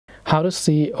How to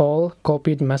see all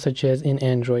copied messages in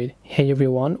Android. Hey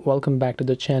everyone, welcome back to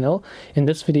the channel. In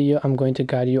this video I'm going to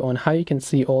guide you on how you can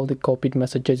see all the copied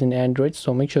messages in Android,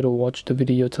 so make sure to watch the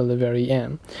video till the very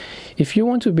end. If you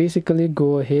want to basically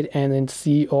go ahead and then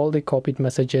see all the copied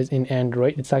messages in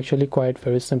Android, it's actually quite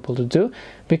very simple to do,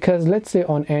 because let's say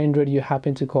on Android you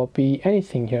happen to copy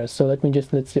anything here. So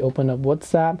let's say open up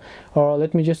WhatsApp, or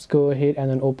let me just go ahead and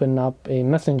then open up a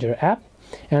Messenger app.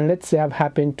 And let's say I've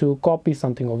happened to copy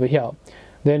something over here.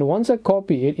 Then once I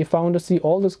copy it, if I want to see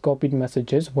all those copied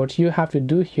messages, what you have to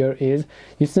do here is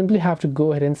you simply have to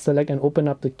go ahead and select and open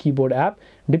up the keyboard app.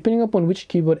 Depending upon which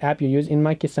keyboard app you use, in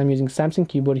my case I'm using Samsung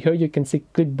keyboard. Here you can see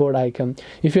Clipboard icon.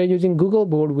 If you're using Google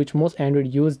board, which most Android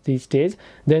use these days,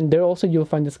 then there also you'll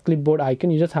find this Clipboard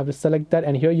icon. You just have to select that,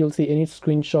 and here you'll see any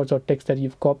screenshots or text that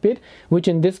you've copied, which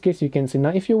in this case you can see. Now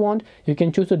if you want, you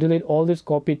can choose to delete all this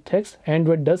copied text.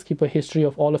 Android does keep a history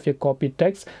of all of your copied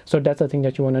text, so that's the thing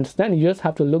that you want to understand. You just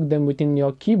have to look them within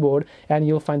your keyboard and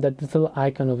you'll find that little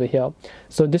icon over here.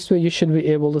 So this way you should be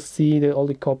able to see all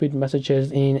the copied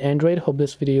messages in Android. Hope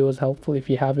this video was helpful. If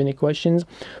you have any questions,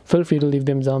 feel free to leave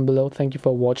them down below. Thank you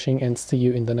for watching and see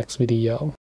you in the next video.